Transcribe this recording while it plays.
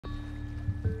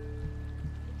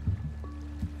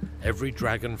Every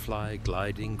dragonfly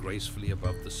gliding gracefully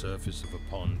above the surface of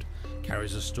a pond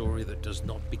carries a story that does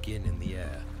not begin in the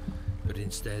air, but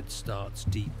instead starts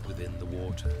deep within the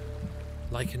water.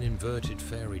 Like an inverted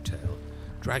fairy tale,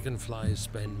 dragonflies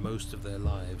spend most of their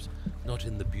lives not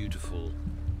in the beautiful,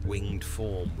 winged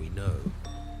form we know,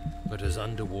 but as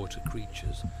underwater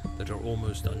creatures that are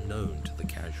almost unknown to the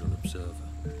casual observer.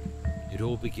 It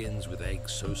all begins with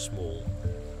eggs so small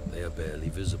they are barely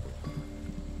visible.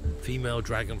 Female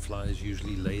dragonflies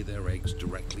usually lay their eggs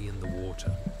directly in the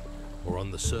water or on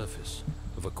the surface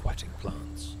of aquatic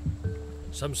plants.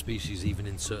 Some species even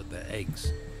insert their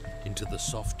eggs into the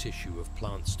soft tissue of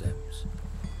plant stems.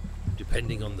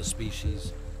 Depending on the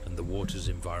species and the water's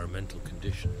environmental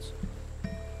conditions,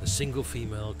 a single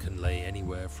female can lay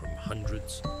anywhere from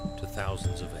hundreds to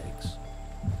thousands of eggs.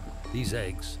 These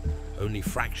eggs, only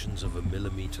fractions of a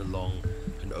millimeter long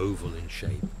and oval in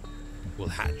shape, will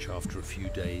hatch after a few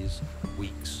days,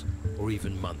 weeks, or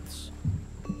even months,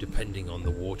 depending on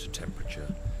the water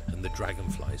temperature and the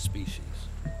dragonfly species.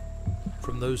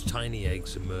 From those tiny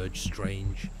eggs emerge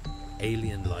strange,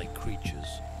 alien-like creatures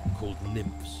called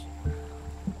nymphs.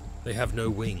 They have no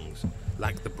wings,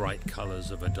 lack the bright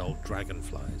colors of adult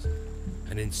dragonflies,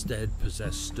 and instead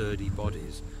possess sturdy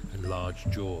bodies and large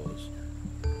jaws.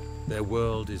 Their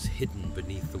world is hidden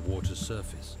beneath the water's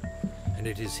surface, and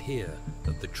it is here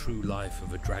that the true life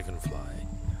of a dragonfly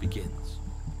begins.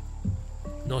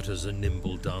 Not as a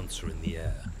nimble dancer in the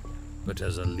air, but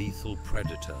as a lethal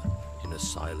predator in a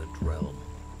silent realm.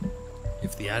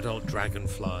 If the adult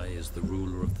dragonfly is the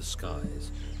ruler of the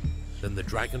skies, then the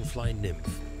dragonfly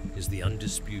nymph is the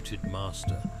undisputed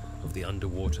master of the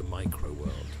underwater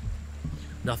microworld.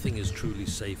 Nothing is truly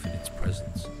safe in its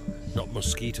presence, not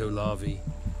mosquito larvae,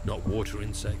 not water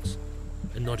insects,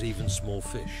 and not even small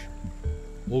fish.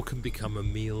 All can become a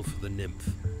meal for the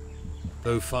nymph.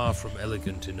 Though far from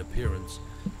elegant in appearance,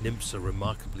 nymphs are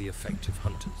remarkably effective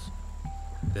hunters.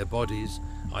 Their bodies,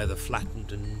 either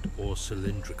flattened or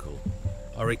cylindrical,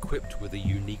 are equipped with a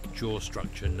unique jaw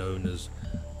structure known as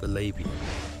the labium,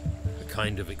 a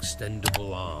kind of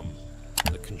extendable arm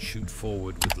that can shoot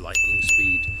forward with lightning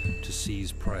speed to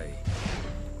seize prey.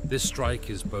 This strike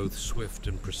is both swift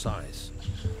and precise,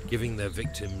 giving their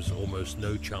victims almost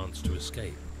no chance to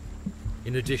escape.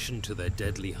 In addition to their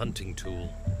deadly hunting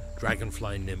tool,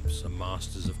 dragonfly nymphs are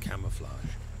masters of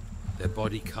camouflage. Their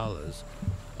body colors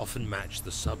often match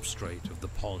the substrate of the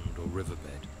pond or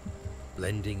riverbed,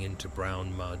 blending into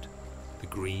brown mud, the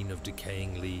green of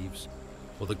decaying leaves,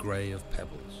 or the gray of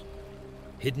pebbles.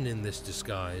 Hidden in this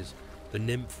disguise, the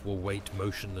nymph will wait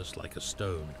motionless like a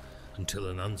stone until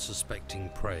an unsuspecting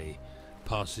prey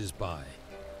passes by,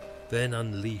 then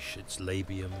unleash its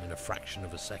labium in a fraction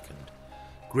of a second,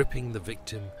 gripping the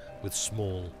victim with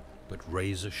small but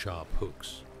razor-sharp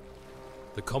hooks.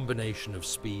 The combination of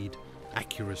speed,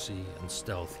 accuracy, and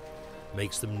stealth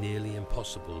makes them nearly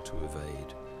impossible to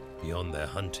evade. Beyond their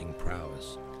hunting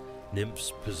prowess,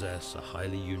 nymphs possess a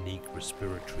highly unique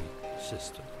respiratory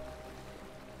system.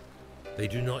 They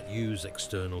do not use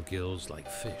external gills like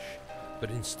fish, but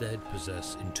instead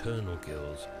possess internal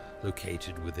gills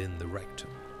located within the rectum.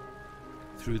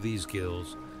 Through these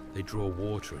gills, they draw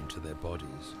water into their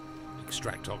bodies,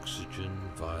 extract oxygen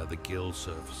via the gill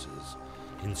surfaces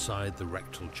inside the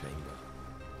rectal chamber,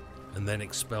 and then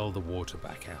expel the water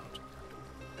back out.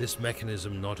 This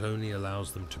mechanism not only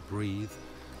allows them to breathe,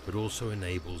 but also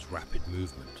enables rapid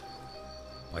movement.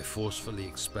 By forcefully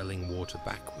expelling water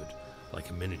backward like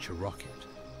a miniature rocket,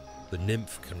 the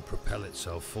nymph can propel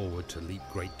itself forward to leap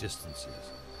great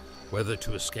distances, whether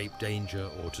to escape danger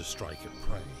or to strike at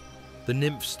prey. The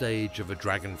nymph stage of a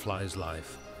dragonfly's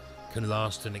life can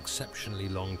last an exceptionally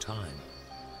long time,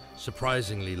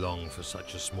 surprisingly long for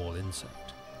such a small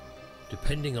insect.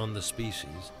 Depending on the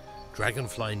species,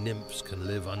 dragonfly nymphs can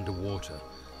live underwater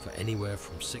for anywhere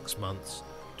from 6 months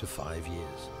to 5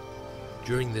 years.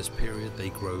 During this period,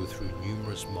 they grow through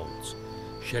numerous molts,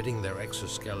 shedding their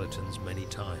exoskeletons many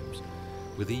times.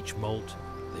 With each molt,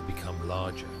 they become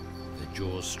larger, their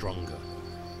jaws stronger,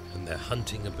 and their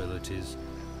hunting abilities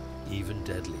even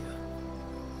deadlier.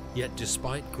 Yet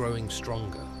despite growing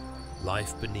stronger,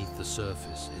 life beneath the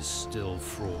surface is still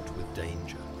fraught with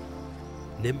danger.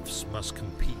 Nymphs must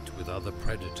compete with other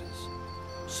predators,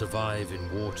 survive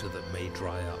in water that may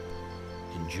dry up,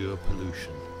 endure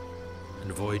pollution,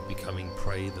 and avoid becoming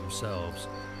prey themselves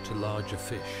to larger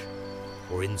fish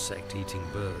or insect-eating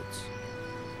birds.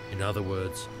 In other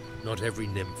words, not every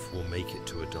nymph will make it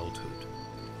to adulthood.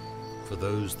 For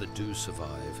those that do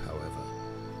survive, however,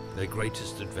 their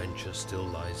greatest adventure still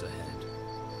lies ahead,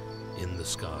 in the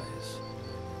skies.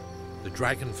 The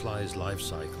dragonfly's life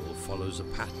cycle follows a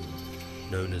pattern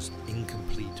known as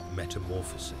incomplete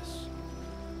metamorphosis.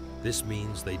 This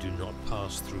means they do not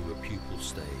pass through a pupal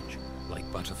stage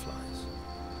like butterflies.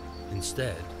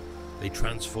 Instead, they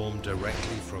transform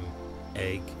directly from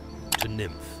egg to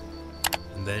nymph,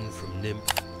 and then from nymph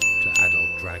to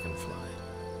adult dragonfly.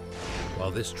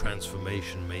 While this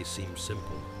transformation may seem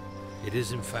simple, it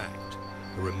is in fact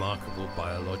a remarkable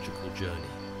biological journey,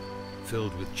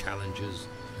 filled with challenges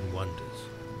and wonders.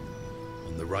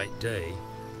 On the right day,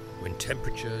 when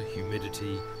temperature,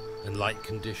 humidity, and light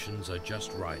conditions are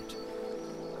just right,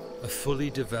 a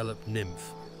fully developed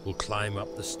nymph will climb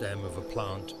up the stem of a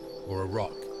plant or a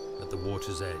rock at the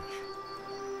water's edge.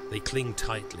 They cling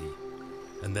tightly,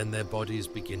 and then their bodies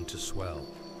begin to swell.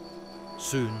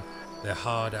 Soon, their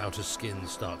hard outer skin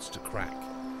starts to crack.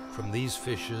 From these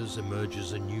fissures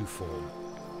emerges a new form,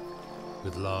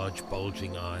 with large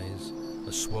bulging eyes,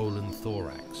 a swollen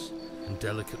thorax, and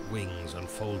delicate wings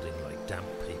unfolding like damp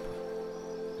paper.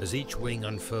 As each wing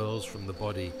unfurls from the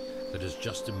body that has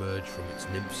just emerged from its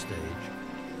nymph stage,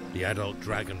 the adult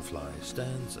dragonfly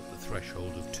stands at the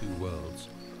threshold of two worlds,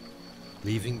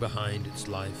 leaving behind its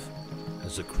life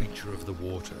as a creature of the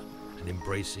water and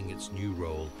embracing its new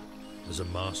role as a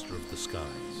master of the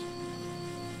skies.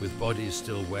 With bodies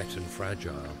still wet and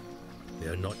fragile, they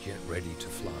are not yet ready to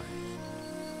fly.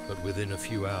 But within a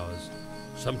few hours,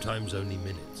 sometimes only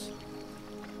minutes,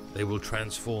 they will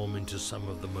transform into some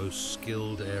of the most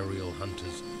skilled aerial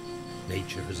hunters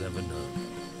nature has ever known.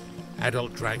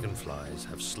 Adult dragonflies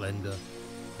have slender,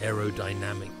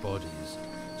 aerodynamic bodies,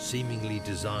 seemingly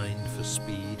designed for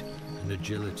speed and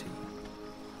agility.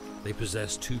 They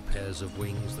possess two pairs of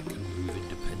wings that can move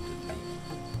independently,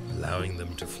 allowing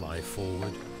them to fly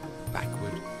forward,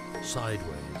 backward,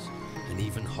 sideways, and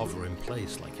even hover in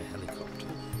place like a helicopter.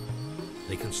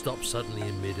 They can stop suddenly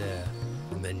in mid-air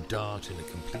and then dart in a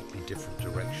completely different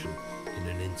direction in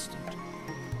an instant.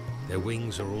 Their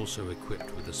wings are also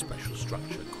equipped with a special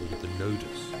structure called the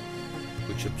nodus,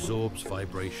 which absorbs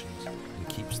vibrations and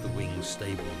keeps the wings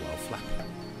stable while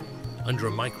flapping. Under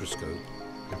a microscope,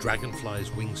 a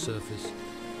dragonfly's wing surface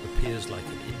appears like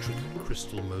an intricate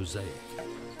crystal mosaic,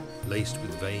 laced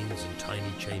with veins and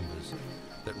tiny chambers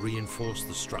that reinforce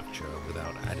the structure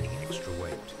without adding extra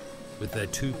weight. With their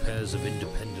two pairs of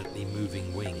independently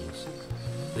moving wings,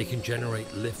 they can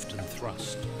generate lift and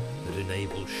thrust that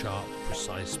enable sharp,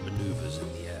 precise maneuvers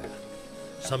in the air.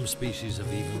 Some species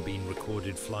have even been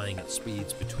recorded flying at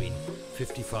speeds between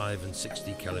 55 and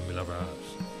 60 km/h,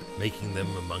 making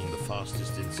them among the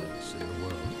fastest insects in the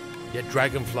world. Yet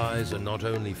dragonflies are not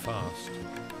only fast,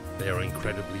 they are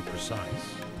incredibly precise.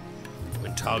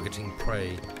 When targeting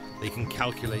prey, they can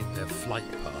calculate their flight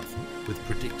path with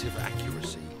predictive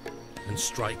accuracy and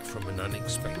strike from an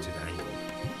unexpected angle.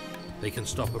 They can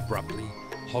stop abruptly,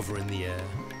 hover in the air,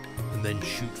 and then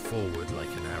shoot forward like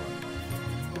an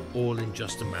arrow, all in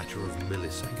just a matter of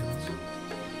milliseconds.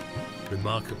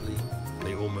 Remarkably,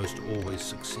 they almost always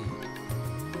succeed.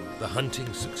 The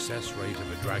hunting success rate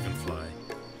of a dragonfly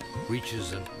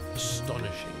reaches an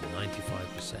astonishing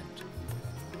 95%,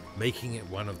 making it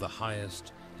one of the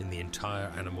highest in the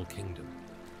entire animal kingdom.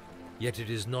 Yet it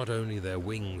is not only their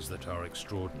wings that are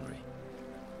extraordinary.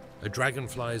 A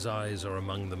dragonfly's eyes are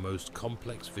among the most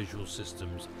complex visual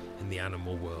systems in the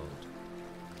animal world.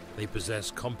 They possess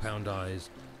compound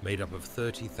eyes made up of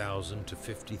 30,000 to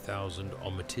 50,000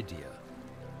 ommatidia,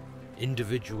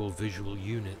 individual visual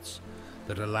units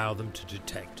that allow them to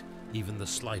detect even the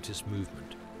slightest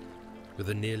movement. With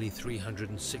a nearly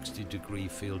 360-degree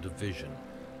field of vision,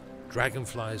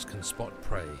 dragonflies can spot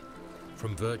prey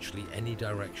from virtually any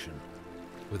direction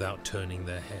without turning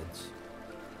their heads.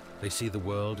 They see the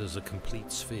world as a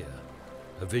complete sphere,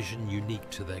 a vision unique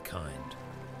to their kind.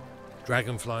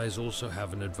 Dragonflies also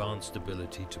have an advanced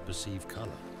ability to perceive color.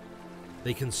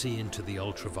 They can see into the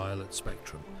ultraviolet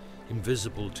spectrum,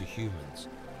 invisible to humans,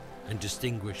 and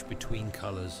distinguish between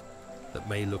colors that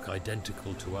may look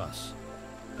identical to us,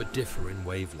 but differ in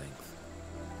wavelength.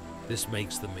 This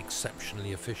makes them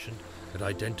exceptionally efficient at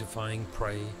identifying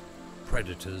prey,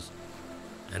 predators,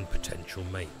 and potential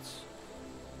mates.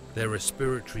 Their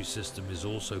respiratory system is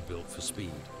also built for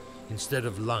speed. Instead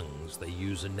of lungs, they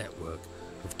use a network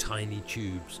of tiny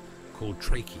tubes called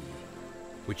tracheae,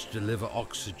 which deliver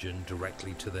oxygen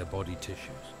directly to their body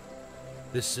tissues.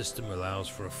 This system allows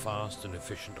for a fast and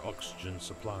efficient oxygen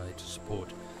supply to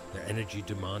support their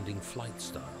energy-demanding flight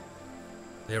style.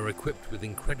 They are equipped with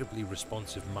incredibly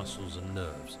responsive muscles and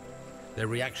nerves. Their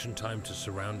reaction time to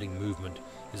surrounding movement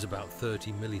is about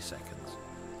 30 milliseconds,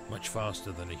 much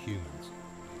faster than a human's.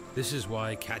 This is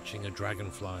why catching a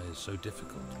dragonfly is so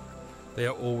difficult. They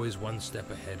are always one step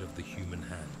ahead of the human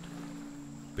hand.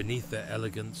 Beneath their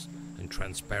elegance and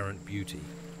transparent beauty,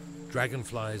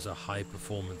 dragonflies are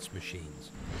high-performance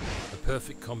machines, a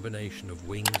perfect combination of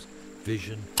wings,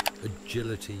 vision,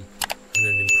 agility, and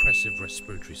an impressive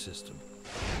respiratory system.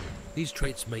 These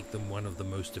traits make them one of the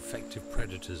most effective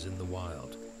predators in the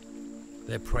wild.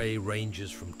 Their prey ranges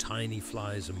from tiny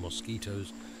flies and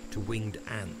mosquitoes to winged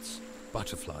ants,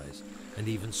 butterflies, and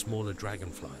even smaller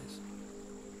dragonflies.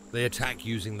 They attack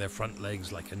using their front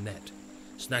legs like a net,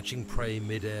 snatching prey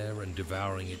mid-air and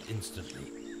devouring it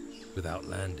instantly, without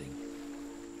landing.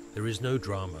 There is no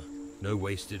drama, no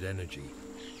wasted energy.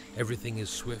 Everything is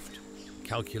swift,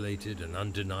 calculated, and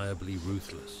undeniably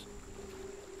ruthless.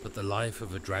 But the life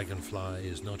of a dragonfly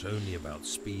is not only about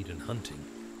speed and hunting,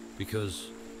 because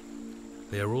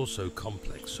they are also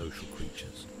complex social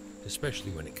creatures,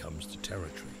 especially when it comes to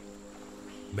territory.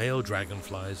 Male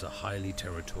dragonflies are highly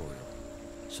territorial,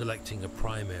 selecting a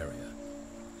prime area,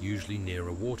 usually near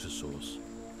a water source,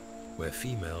 where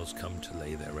females come to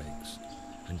lay their eggs,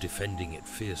 and defending it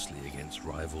fiercely against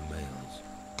rival males.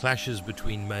 Clashes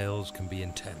between males can be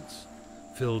intense,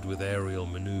 filled with aerial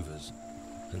maneuvers,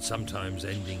 and sometimes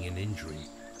ending in injury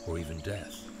or even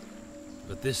death.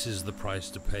 But this is the price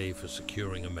to pay for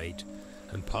securing a mate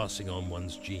and passing on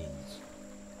one's genes.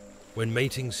 When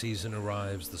mating season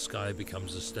arrives, the sky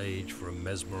becomes a stage for a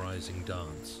mesmerizing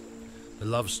dance. The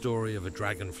love story of a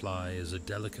dragonfly is a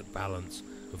delicate balance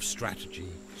of strategy,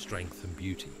 strength, and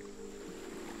beauty.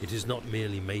 It is not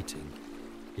merely mating,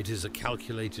 it is a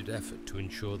calculated effort to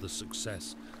ensure the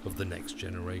success of the next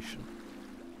generation.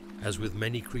 As with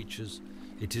many creatures,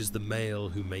 it is the male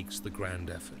who makes the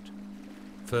grand effort.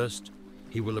 First,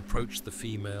 he will approach the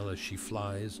female as she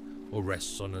flies or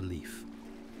rests on a leaf.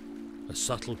 A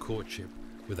subtle courtship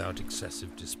without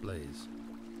excessive displays.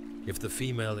 If the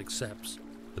female accepts,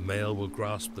 the male will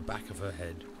grasp the back of her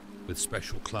head with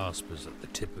special claspers at the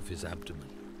tip of his abdomen.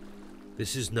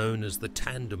 This is known as the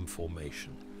tandem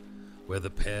formation, where the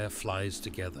pair flies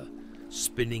together,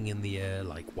 spinning in the air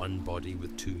like one body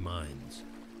with two minds.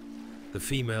 The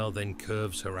female then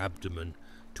curves her abdomen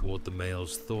toward the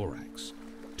male's thorax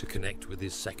to connect with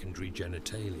his secondary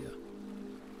genitalia.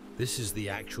 This is the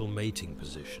actual mating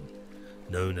position,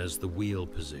 known as the wheel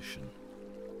position,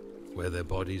 where their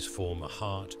bodies form a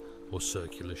heart or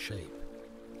circular shape.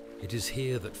 It is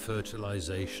here that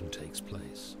fertilization takes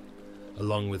place,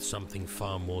 along with something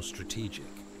far more strategic,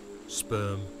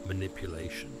 sperm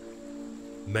manipulation.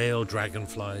 Male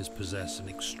dragonflies possess an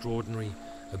extraordinary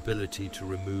ability to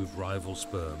remove rival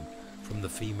sperm from the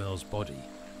female's body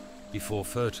before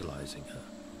fertilizing her.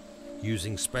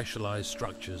 Using specialized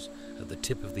structures at the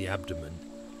tip of the abdomen,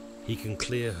 he can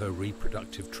clear her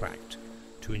reproductive tract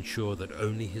to ensure that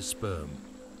only his sperm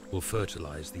will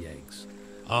fertilize the eggs.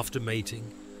 After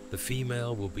mating, the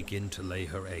female will begin to lay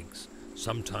her eggs,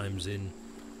 sometimes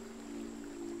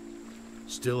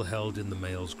still held in the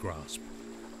male's grasp,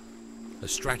 a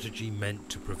strategy meant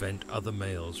to prevent other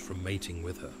males from mating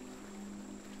with her.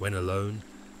 When alone,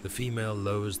 the female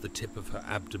lowers the tip of her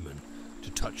abdomen to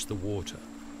touch the water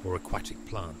or aquatic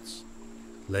plants,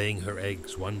 laying her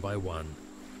eggs one by one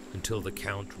until the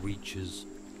count reaches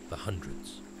the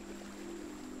hundreds.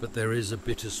 But there is a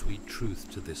bittersweet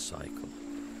truth to this cycle.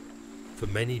 For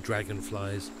many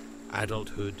dragonflies,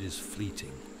 adulthood is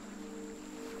fleeting,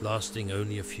 lasting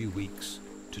only a few weeks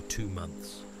to 2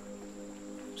 months.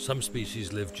 Some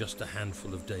species live just a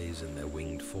handful of days in their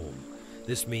winged form.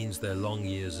 This means their long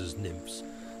years as nymphs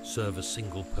serve a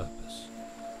single purpose: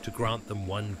 to grant them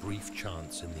one brief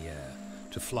chance in the air,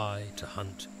 to fly, to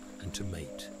hunt, and to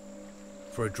mate.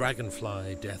 For a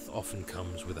dragonfly, death often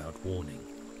comes without warning.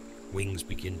 Wings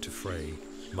begin to fray,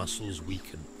 muscles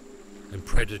weaken, and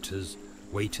predators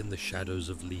wait in the shadows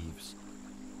of leaves.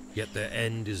 Yet their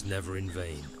end is never in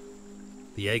vain.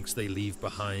 The eggs they leave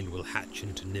behind will hatch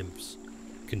into nymphs,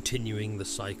 continuing the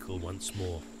cycle once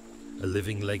more, a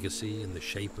living legacy in the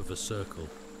shape of a circle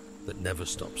that never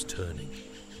stops turning.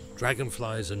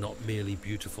 Dragonflies are not merely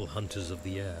beautiful hunters of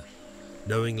the air.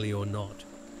 Knowingly or not,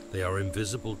 they are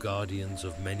invisible guardians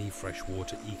of many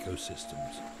freshwater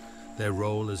ecosystems. Their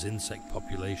role as insect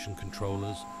population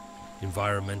controllers,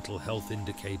 environmental health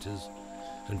indicators,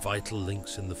 and vital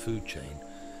links in the food chain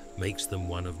makes them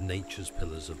one of nature's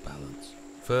pillars of balance.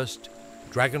 First,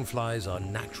 dragonflies are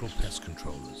natural pest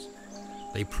controllers.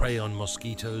 They prey on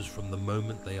mosquitoes from the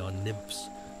moment they are nymphs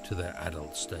to their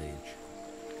adult stage.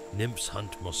 Nymphs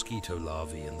hunt mosquito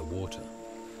larvae in the water,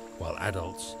 while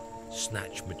adults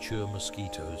snatch mature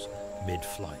mosquitoes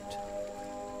mid-flight.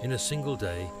 In a single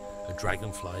day, a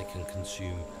dragonfly can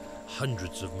consume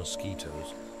hundreds of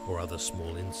mosquitoes or other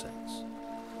small insects.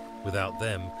 Without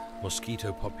them,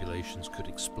 mosquito populations could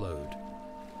explode,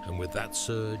 and with that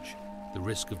surge, the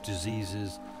risk of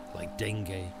diseases like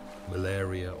dengue,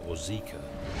 malaria, or Zika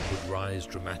would rise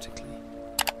dramatically.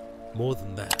 More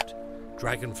than that,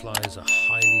 dragonflies are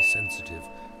highly sensitive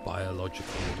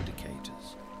biological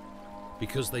indicators.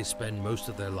 Because they spend most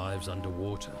of their lives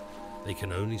underwater, they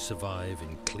can only survive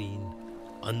in clean,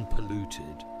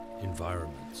 unpolluted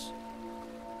environments.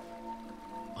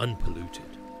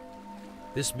 Unpolluted.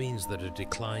 This means that a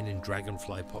decline in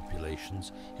dragonfly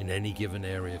populations in any given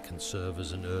area can serve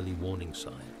as an early warning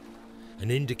sign, an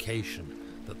indication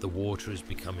that the water is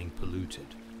becoming polluted,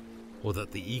 or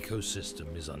that the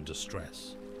ecosystem is under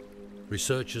stress.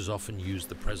 Researchers often use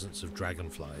the presence of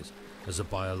dragonflies as a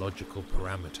biological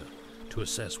parameter to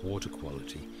assess water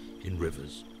quality in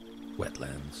rivers,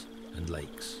 wetlands, and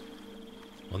lakes.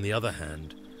 On the other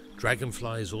hand,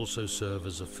 dragonflies also serve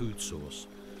as a food source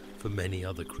for many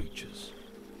other creatures.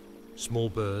 Small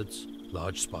birds,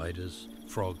 large spiders,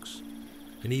 frogs,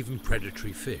 and even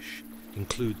predatory fish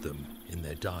include them in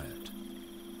their diet.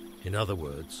 In other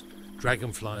words,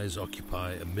 dragonflies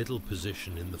occupy a middle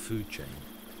position in the food chain,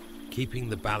 keeping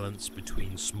the balance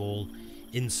between small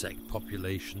insect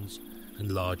populations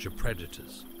and larger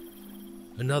predators.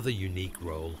 Another unique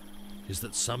role is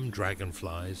that some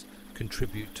dragonflies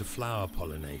contribute to flower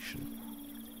pollination.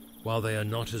 While they are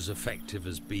not as effective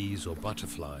as bees or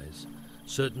butterflies,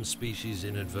 certain species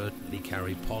inadvertently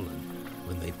carry pollen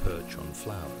when they perch on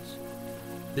flowers.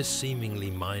 This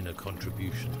seemingly minor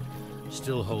contribution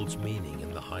still holds meaning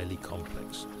in the highly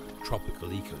complex tropical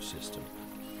ecosystem.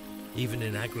 Even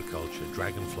in agriculture,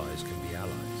 dragonflies can be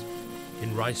allies.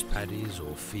 In rice paddies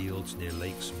or fields near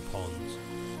lakes and ponds,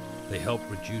 they help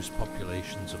reduce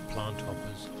populations of plant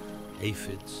hoppers,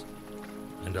 aphids,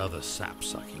 and other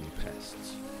sap-sucking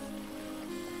pests.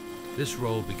 This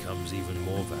role becomes even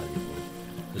more valuable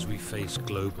as we face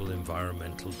global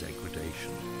environmental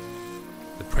degradation.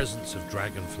 The presence of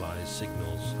dragonflies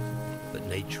signals that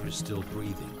nature is still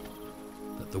breathing,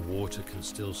 that the water can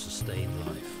still sustain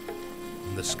life,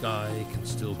 and the sky can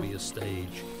still be a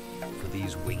stage for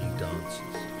these winged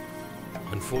dances.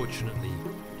 Unfortunately,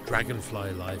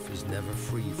 dragonfly life is never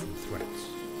free from threats.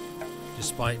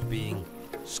 Despite being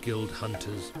skilled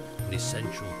hunters and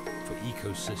essential for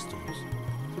ecosystems,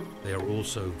 they are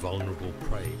also vulnerable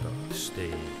prey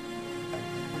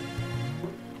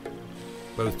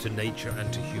both to nature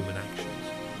and to human actions.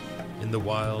 In the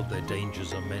wild, their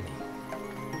dangers are many.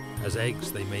 As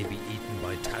eggs, they may be eaten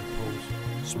by tadpoles,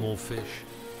 small fish,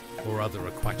 or other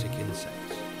aquatic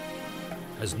insects.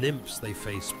 As nymphs, they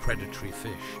face predatory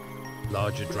fish,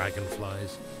 larger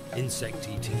dragonflies,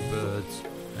 insect-eating birds,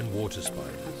 and water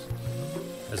spiders.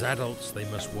 As adults, they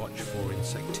must watch for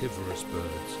insectivorous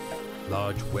birds,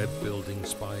 large web-building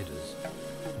spiders,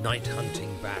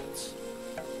 night-hunting bats,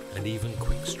 and even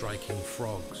quick-striking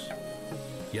frogs.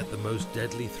 Yet the most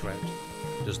deadly threat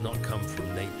does not come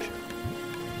from nature.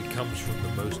 It comes from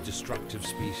the most destructive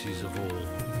species of all,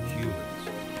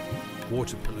 humans.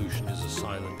 Water pollution is a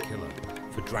silent killer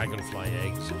for dragonfly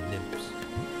eggs and nymphs.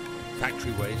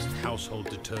 Factory waste, household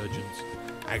detergents,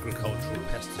 agricultural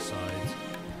pesticides,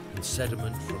 and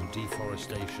sediment from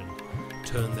deforestation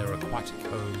turn their aquatic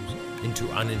homes into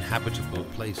uninhabitable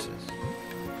places.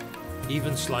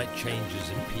 Even slight changes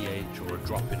in pH or a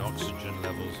drop in oxygen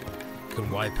levels can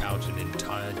wipe out an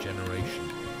entire generation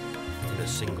in a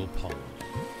single pond.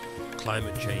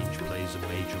 Climate change plays a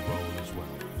major role as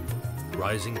well.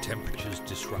 Rising temperatures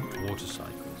disrupt water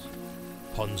cycles.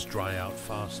 Ponds dry out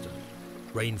faster,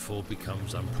 rainfall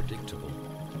becomes unpredictable,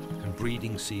 and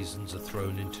breeding seasons are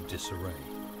thrown into disarray.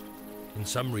 In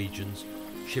some regions,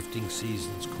 shifting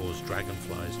seasons cause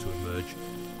dragonflies to emerge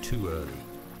too early,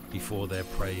 before their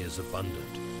prey is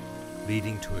abundant,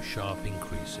 leading to a sharp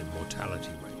increase in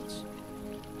mortality rates.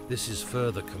 This is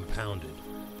further compounded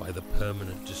by the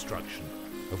permanent destruction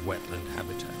of wetland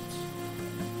habitats.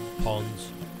 Ponds,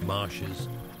 marshes,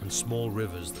 and small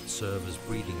rivers that serve as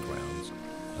breeding grounds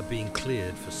are being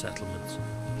cleared for settlements,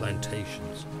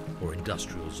 plantations, or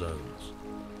industrial zones.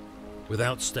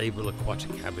 Without stable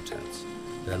aquatic habitats,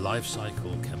 their life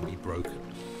cycle can be broken,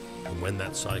 and when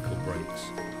that cycle breaks,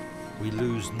 we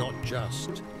lose not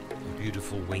just a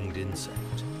beautiful winged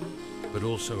insect, but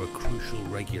also a crucial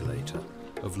regulator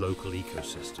of local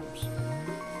ecosystems.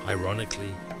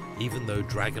 Ironically, even though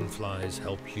dragonflies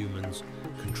help humans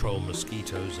control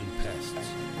mosquitoes and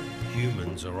pests,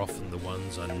 humans are often the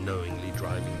ones unknowingly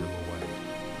driving them away.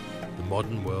 The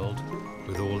modern world,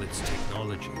 with all its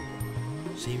technology,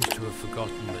 seems to have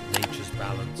forgotten that nature's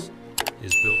balance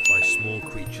is built by small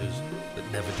creatures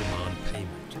that never demand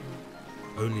payment,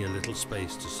 only a little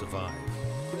space to survive.